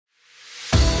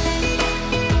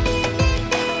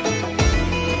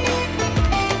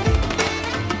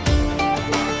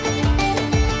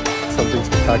something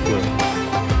spectacular.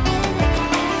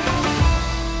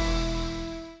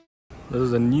 This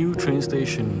is a new train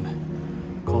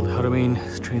station called Haramain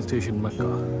train station, Mecca.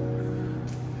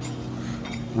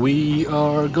 We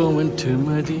are going to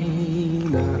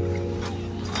Medina.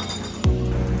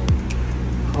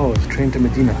 Oh, it's train to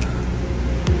Medina.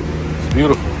 It's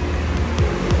beautiful.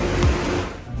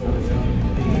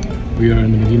 We are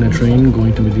in the Medina train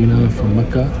going to Medina from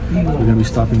Mecca. We're going to be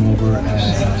stopping over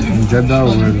in Jeddah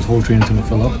where this whole train is going to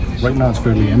fill up. Right now it's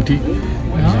fairly empty.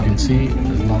 As you can see,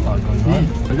 there's not a lot going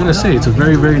on. I gotta say, it's a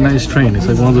very, very nice train. It's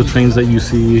like one of the trains that you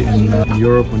see in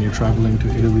Europe when you're traveling to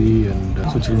Italy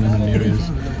and Switzerland and areas.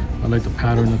 I like the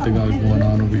pattern that they got going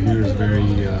on over here. It's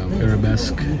very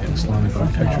Arabesque Islamic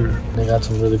architecture. They got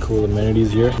some really cool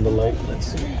amenities here in the light. Let's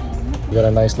see. We got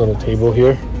a nice little table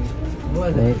here,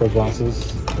 right, for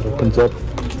glasses. It opens up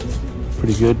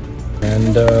pretty good.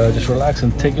 And just relax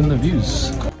and take in the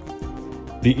views.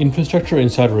 The infrastructure in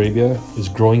Saudi Arabia is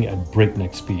growing at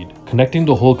breakneck speed. Connecting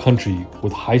the whole country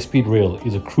with high-speed rail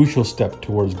is a crucial step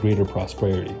towards greater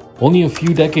prosperity. Only a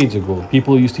few decades ago,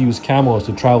 people used to use camels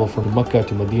to travel from Mecca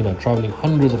to Medina, traveling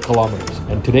hundreds of kilometers.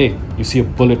 And today, you see a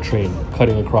bullet train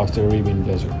cutting across the Arabian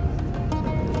desert.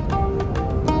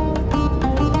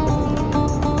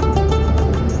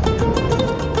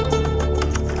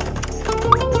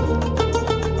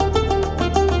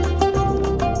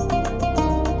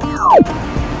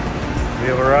 We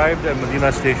have arrived at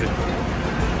Medina station.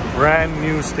 Brand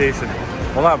new station.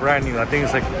 Well, not brand new, I think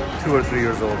it's like 2 or 3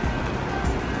 years old.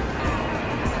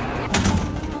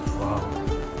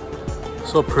 Wow.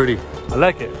 So pretty. I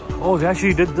like it. Oh, they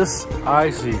actually did this? I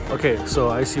see. Okay, so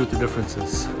I see what the difference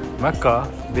is. Mecca,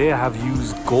 they have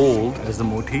used gold as the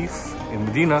motif. In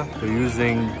Medina, they're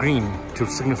using green to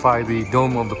signify the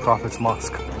dome of the Prophet's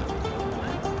mosque.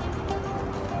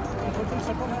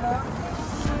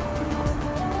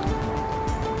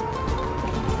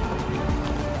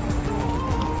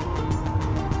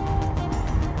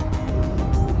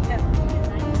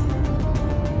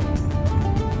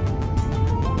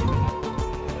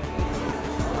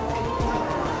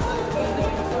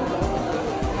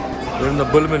 We're in the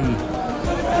Bulman.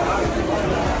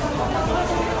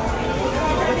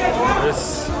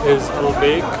 This is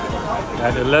Al-Baik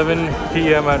at 11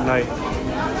 p.m. at night.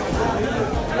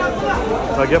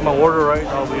 If I get my order right,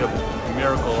 that'll be a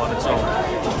miracle on its own.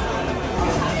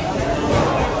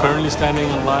 Currently standing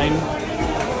in line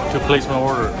to place my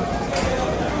order.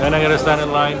 Then I gotta stand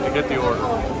in line to get the order.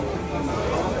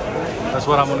 That's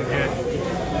what I'm gonna get.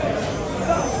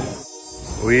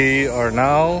 We are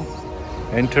now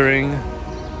entering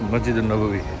Masjid An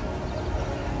Nabawi.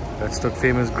 That's the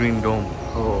famous green dome.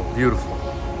 Oh, beautiful.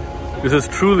 This is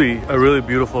truly a really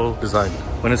beautiful design.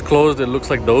 When it's closed, it looks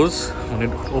like those. When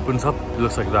it opens up, it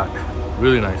looks like that.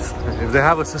 Really nice. If they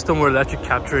have a system where they actually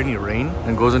capture any rain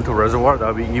and goes into a reservoir, that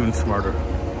would be even smarter.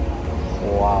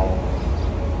 Wow.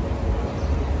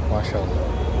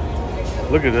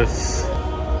 MashaAllah. Look at this.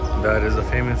 That is a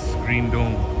famous green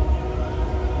dome.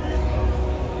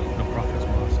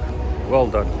 Well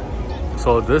done.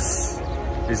 So this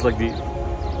is like the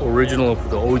original,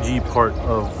 the OG part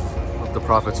of the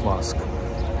Prophet's mosque.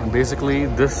 And basically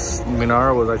this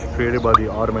minar was actually created by the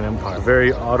Ottoman Empire.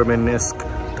 Very Ottoman-esque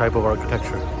type of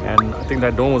architecture. And I think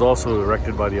that dome was also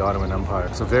erected by the Ottoman Empire.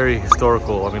 It's a very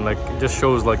historical, I mean, like, it just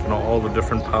shows, like, you know, all the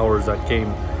different powers that came,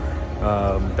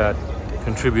 that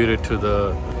contributed to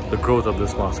the growth of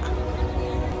this mosque.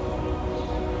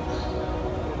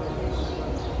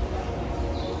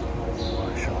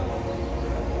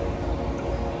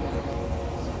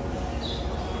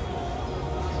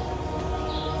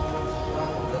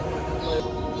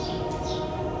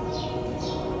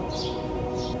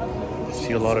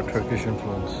 See a lot of Turkish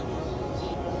influence.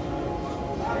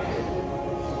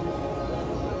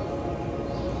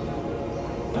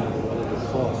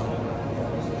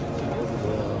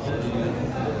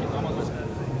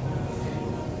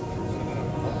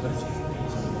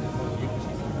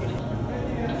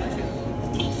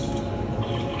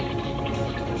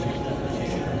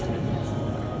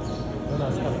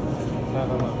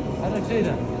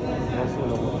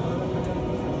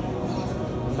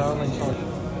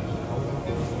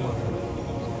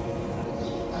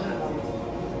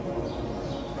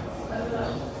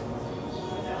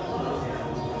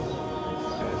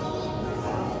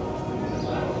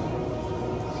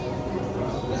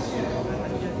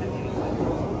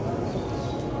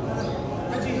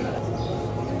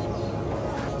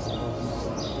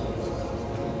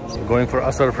 Going for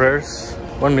Asr prayers.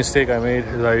 One mistake I made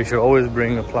is that you should always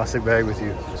bring a plastic bag with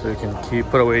you so you can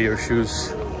put away your shoes.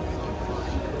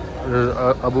 This is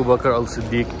Abu Bakr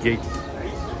al-Siddiq gate.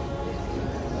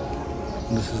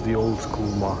 This is the old school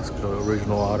mosque, the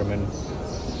original Ottoman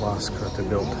mosque that they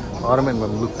built. Ottoman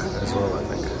Mamluk as well, I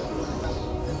think.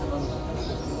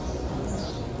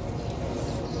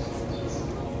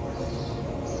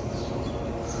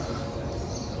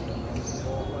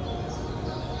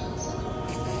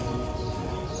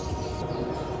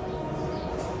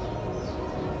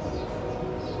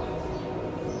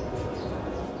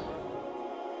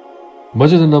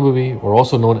 Masjid An Nabawi, or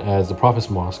also known as the Prophet's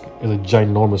Mosque, is a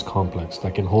ginormous complex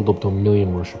that can hold up to 1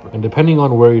 million worshippers. And depending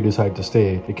on where you decide to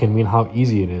stay, it can mean how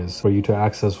easy it is for you to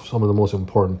access some of the most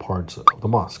important parts of the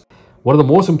mosque. One of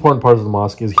the most important parts of the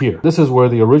mosque is here. This is where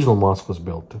the original mosque was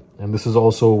built, and this is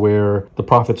also where the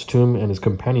Prophet's tomb and his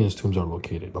companions' tombs are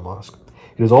located, the mosque.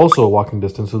 It is also a walking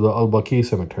distance to the Al-Baqi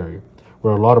cemetery,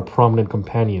 where a lot of prominent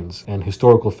companions and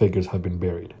historical figures have been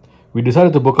buried. We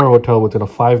decided to book our hotel within a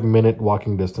 5-minute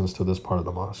walking distance to this part of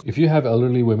the mosque. If you have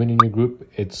elderly women in your group,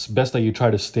 it's best that you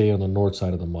try to stay on the north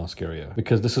side of the mosque area,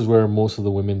 because this is where most of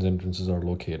the women's entrances are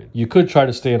located. You could try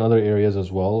to stay in other areas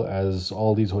as well, as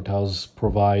all these hotels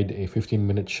provide a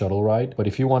 15-minute shuttle ride. But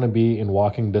if you want to be in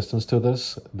walking distance to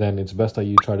this, then it's best that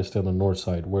you try to stay on the north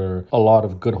side, where a lot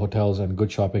of good hotels and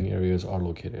good shopping areas are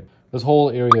located. This whole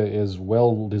area is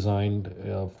well designed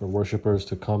for worshippers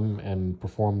to come and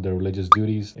perform their religious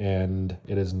duties, and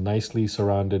it is nicely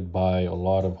surrounded by a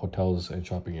lot of hotels and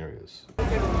shopping areas.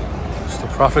 It's the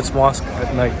Prophet's Mosque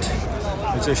at night.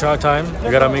 It's Isha time.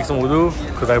 I gotta make some wudu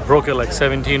because I broke it like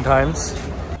 17 times.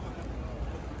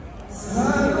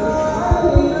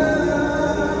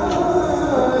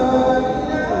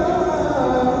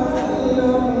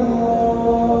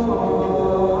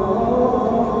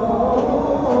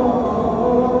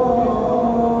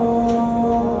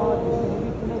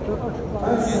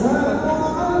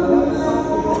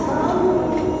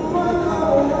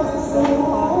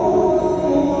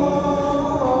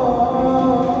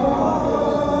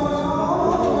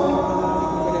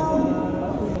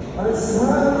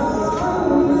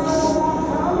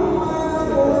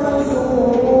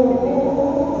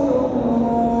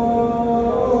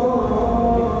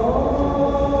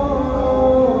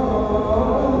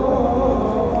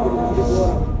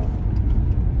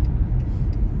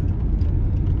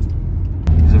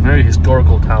 Very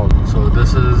historical town. So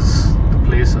this is the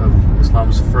place of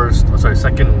Islam's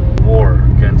second war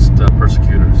against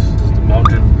persecutors. This is the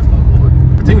mountain of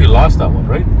Uhud. I think we lost that one,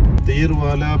 right? तीर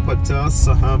वाला 50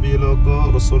 सहाबियों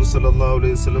को रसूल सल्लल्लाहु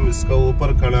अलैहि वसल्लम इसका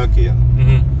ऊपर खड़ा किया।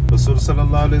 रसूल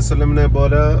सल्लल्लाहु अलैहि वसल्लम ने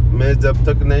बोला, मैं जब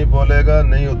तक नहीं बोलेगा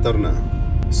नहीं उतरना।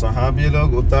 सहाबी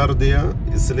लोग उतार दिया,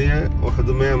 इसलिए उहद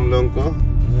में हम लोगों को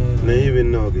नहीं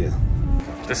विन हो गया।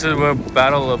 This is where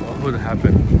Battle of Uhud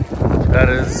happened. That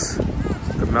is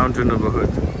the mountain of Uhud.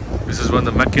 This is when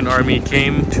the Meccan army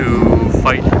came to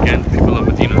fight against people of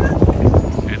Medina.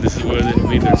 And this is where they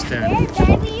made their stand.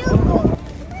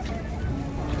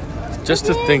 Just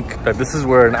to think that this is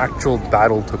where an actual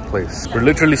battle took place. We're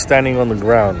literally standing on the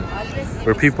ground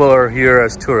where people are here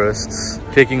as tourists,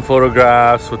 taking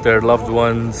photographs with their loved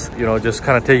ones, you know, just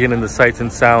kind of taking in the sights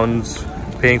and sounds,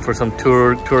 paying for some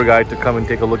tour guide to come and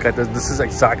take a look at this. This is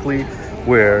exactly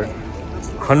where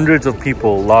hundreds of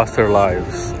people lost their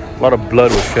lives. A lot of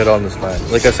blood was shed on this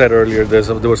land. Like I said earlier, there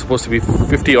were supposed to be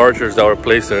 50 archers that were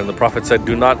placed there, and the Prophet said,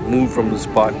 do not move from the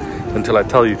spot until I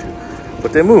tell you to.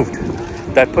 But they moved.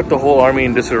 That put the whole army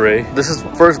in disarray. This is the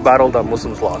first battle that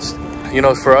Muslims lost. You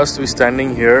know, for us to be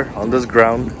standing here on this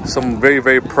ground, some very,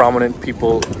 very prominent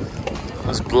people,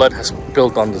 his blood has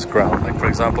spilled on this ground. Like, for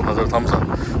example, Hazrat Hamza,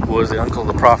 who was the uncle of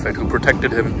the Prophet, who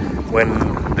protected him when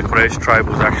the Quraysh tribe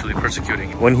was actually persecuting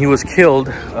him. When he was killed,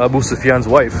 Abu Sufyan's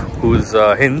wife, who is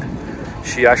Hind,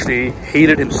 she actually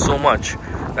hated him so much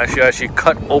that she actually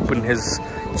cut open his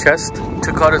chest,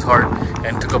 took out his heart,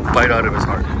 and took a bite out of his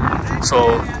heart.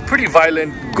 So, pretty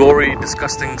violent, gory,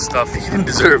 disgusting stuff. He didn't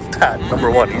deserve that,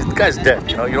 number one. The guy's dead,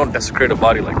 you know? You don't desecrate a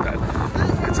body like that.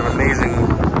 It's an amazing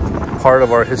part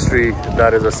of our history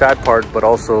that is a sad part, but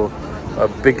also a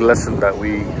big lesson that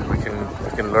we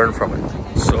can learn from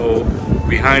it. So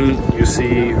behind, you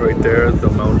see right there the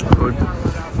Mount Uhud.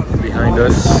 Behind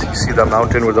us you see the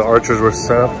mountain where the archers were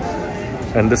set up,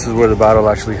 and this is where the battle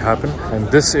actually happened. And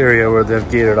this area where they've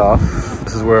gated off,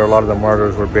 this is where a lot of the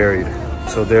martyrs were buried.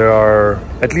 So there are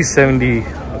at least 70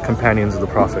 companions of the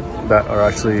Prophet that are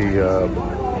actually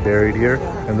buried here,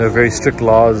 and there are very strict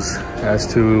laws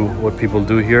as to what people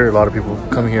do here. A lot of people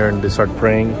come here and they start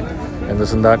praying and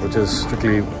this and that, which is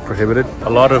strictly prohibited. A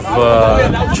lot of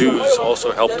Jews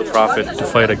also helped the Prophet to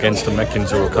fight against the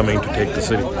Meccans who were coming to take the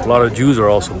city. A lot of Jews are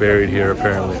also buried here,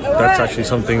 apparently. That's actually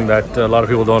something that a lot of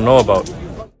people don't know about.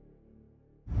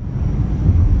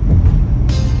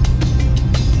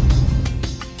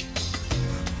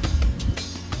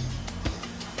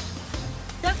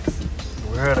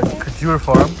 skewer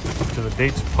farm, which is a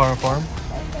dates farm.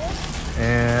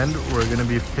 And we're gonna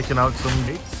be picking out some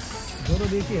dates.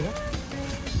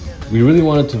 We really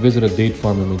wanted to visit a date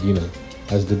farm in Medina,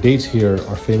 as the dates here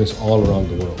are famous all around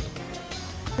the world.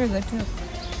 Very good too.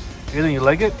 Ethan, you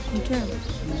like it? Me too.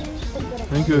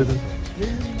 Thank you, Ethan.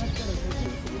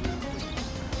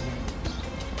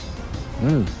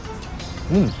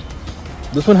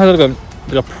 This one has like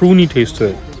a pruny taste to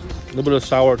it. A little bit of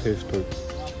sour taste to it.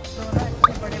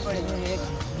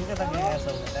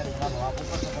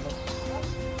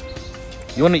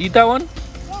 You want to eat that one?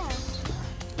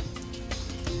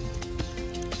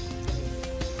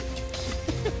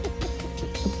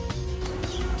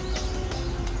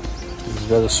 These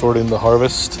guys are sorting the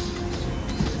harvest.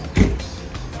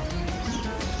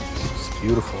 It's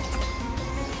beautiful.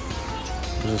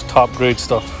 This is top grade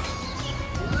stuff.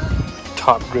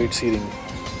 Top grade seating.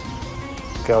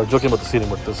 Okay, I was joking about the seating,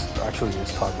 but this actually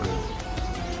is top grade.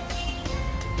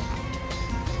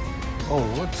 Oh,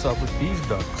 what's up with these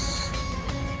ducks?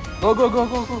 Go.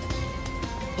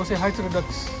 Go say hi to the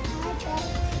ducks.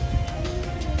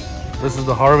 This is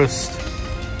the harvest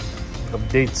of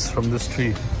dates from this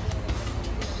tree.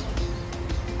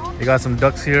 You got some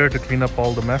ducks here to clean up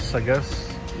all the mess, I guess.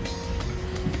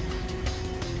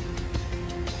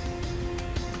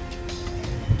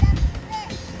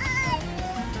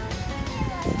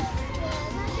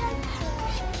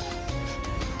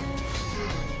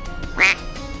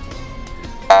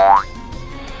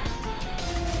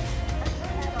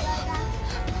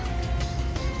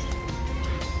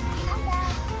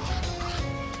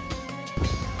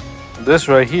 This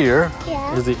right here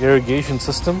is the irrigation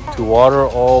system to water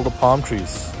all the palm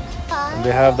trees. And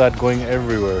they have that going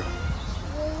everywhere.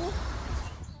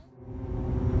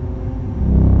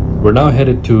 We're now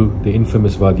headed to the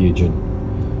infamous Wadi Jinn.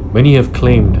 Many have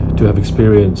claimed to have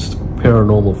experienced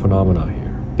paranormal phenomena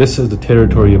here. This is the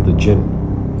territory of the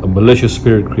Jinn, a malicious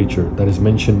spirit creature that is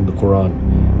mentioned in the Quran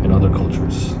and other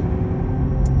cultures.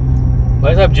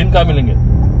 भाई साहब जिन कहाँ मिलेंगे?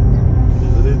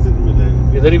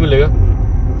 इधर ही मिलेगा.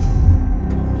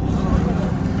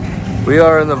 We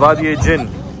are in the Wadi Jinn.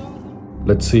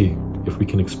 Let's see if we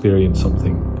can experience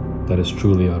something that is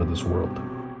truly out of this world.